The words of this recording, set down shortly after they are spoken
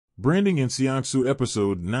Branding in Seongsu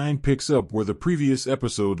episode 9 picks up where the previous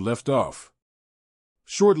episode left off.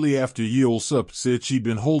 Shortly after Yeol-sup said she'd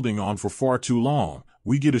been holding on for far too long,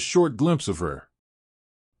 we get a short glimpse of her.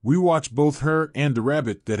 We watch both her and the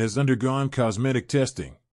rabbit that has undergone cosmetic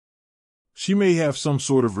testing. She may have some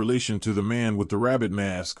sort of relation to the man with the rabbit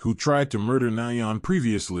mask who tried to murder Nayeon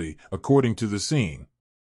previously, according to the scene.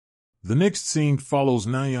 The next scene follows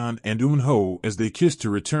Nayeon and Eun-ho as they kiss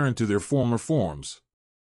to return to their former forms.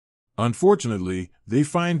 Unfortunately, they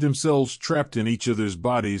find themselves trapped in each other's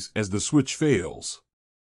bodies as the switch fails.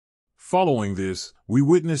 Following this, we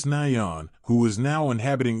witness Nayeon, who is now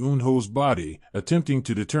inhabiting Eun-ho's body, attempting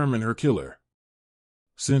to determine her killer.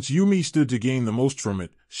 Since Yumi stood to gain the most from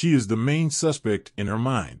it, she is the main suspect in her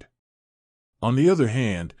mind. On the other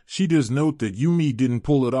hand, she does note that Yumi didn't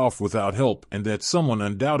pull it off without help and that someone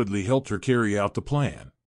undoubtedly helped her carry out the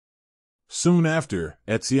plan. Soon after,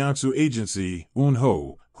 at Seongsu Agency,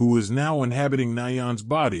 Eun-ho, who is now inhabiting Nayeon's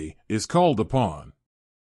body, is called upon.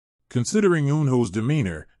 Considering Eun-ho's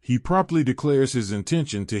demeanor, he promptly declares his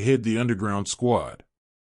intention to head the underground squad.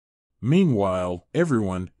 Meanwhile,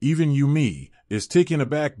 everyone, even Yumi, is taken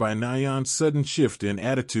aback by Nayeon's sudden shift in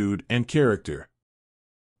attitude and character.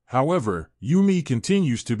 However, Yumi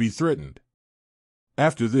continues to be threatened.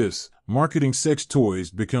 After this, marketing sex toys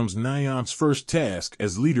becomes Nayeon's first task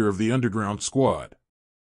as leader of the underground squad.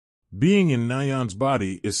 Being in Nayeon's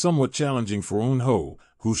body is somewhat challenging for Eun-ho,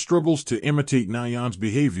 who struggles to imitate Nayeon's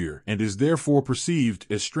behavior and is therefore perceived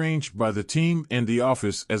as strange by the team and the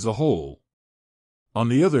office as a whole. On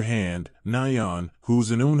the other hand, Nayeon,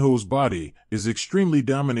 who's in Eun-ho's body, is extremely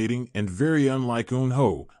dominating and very unlike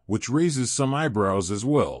Eun-ho, which raises some eyebrows as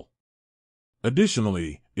well.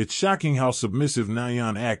 Additionally, it's shocking how submissive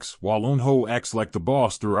Nayeon acts while Eun-ho acts like the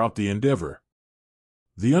boss throughout the endeavor.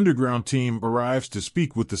 The underground team arrives to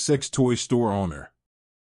speak with the sex toy store owner.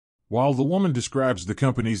 While the woman describes the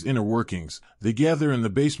company's inner workings, they gather in the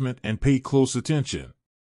basement and pay close attention.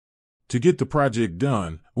 To get the project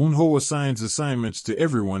done, Eun-ho assigns assignments to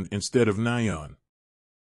everyone instead of Nayeon.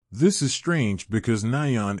 This is strange because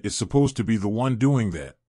Nayeon is supposed to be the one doing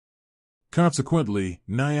that. Consequently,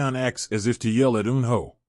 Nayeon acts as if to yell at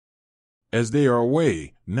Eun-ho. As they are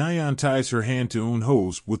away, Nayeon ties her hand to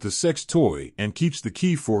Eun-ho's with the sex toy and keeps the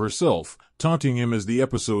key for herself, taunting him as the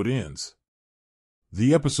episode ends.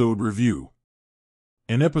 The episode review.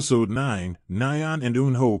 In episode 9, Nayeon and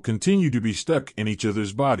Eun-ho continue to be stuck in each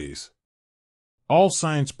other's bodies. All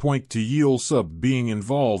signs point to Yeol-sup being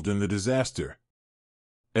involved in the disaster.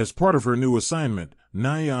 As part of her new assignment,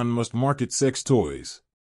 Nayeon must market sex toys.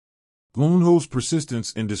 Eun-ho's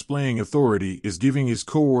persistence in displaying authority is giving his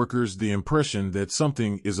co-workers the impression that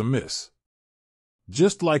something is amiss.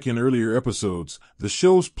 Just like in earlier episodes, the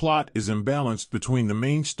show's plot is imbalanced between the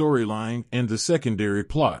main storyline and the secondary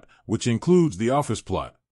plot, which includes the office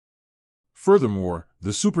plot. Furthermore,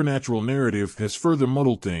 the supernatural narrative has further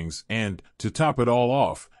muddled things and, to top it all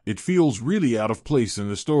off, it feels really out of place in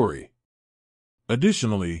the story.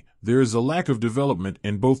 Additionally, there is a lack of development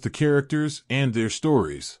in both the characters and their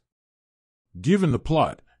stories. Given the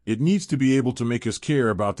plot, it needs to be able to make us care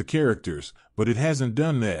about the characters, but it hasn't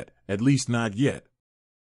done that, at least not yet.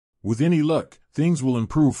 With any luck, things will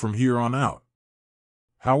improve from here on out.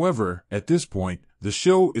 However, at this point, the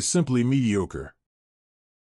show is simply mediocre.